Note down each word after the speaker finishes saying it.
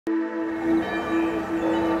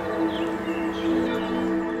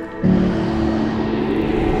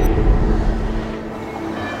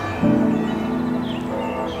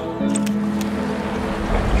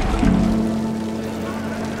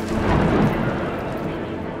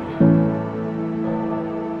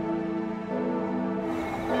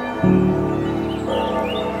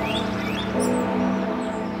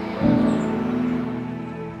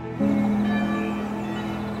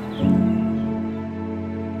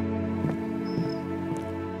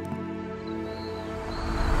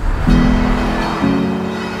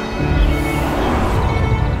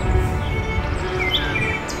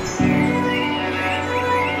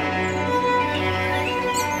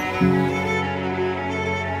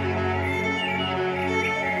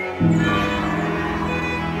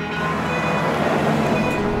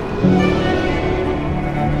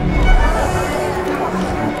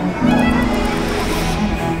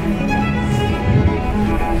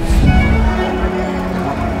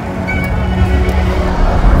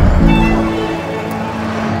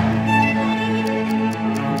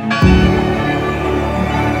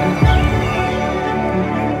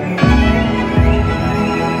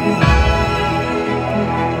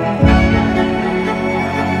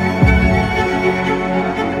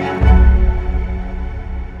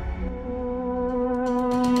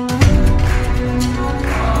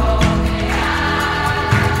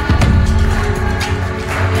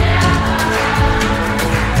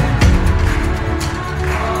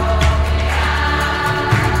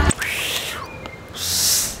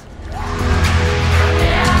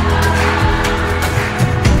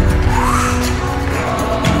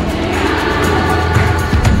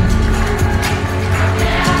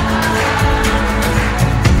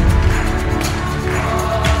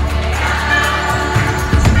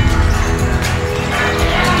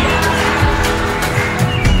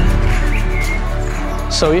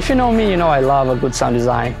So if you know me, you know I love a good sound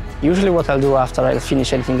design. Usually what I'll do after I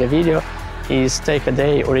finish editing a video is take a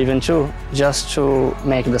day or even two just to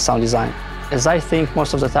make the sound design, as I think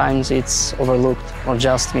most of the times it's overlooked or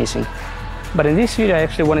just missing. But in this video I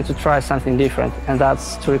actually wanted to try something different, and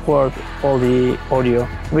that's to record all the audio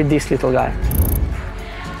with this little guy.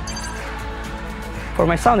 For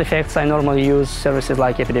my sound effects I normally use services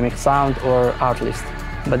like EpidemicSound or Artlist.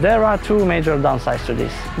 But there are two major downsides to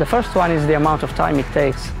this. The first one is the amount of time it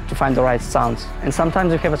takes to find the right sounds. And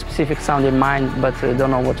sometimes you have a specific sound in mind but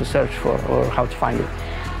don't know what to search for or how to find it.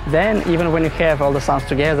 Then, even when you have all the sounds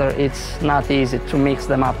together, it's not easy to mix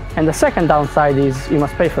them up. And the second downside is you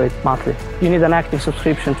must pay for it monthly. You need an active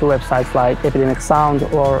subscription to websites like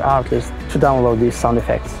EpidemicSound or Artlist to download these sound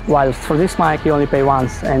effects. Whilst for this mic you only pay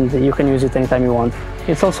once and you can use it anytime you want.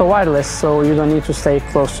 It's also wireless, so you don't need to stay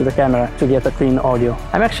close to the camera to get a clean audio.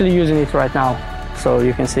 I'm actually using it right now, so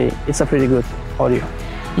you can see it's a pretty good audio.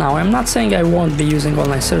 Now, I'm not saying I won't be using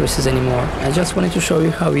online services anymore. I just wanted to show you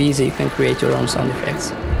how easy you can create your own sound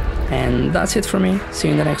effects. And that's it for me. See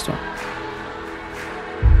you in the next one.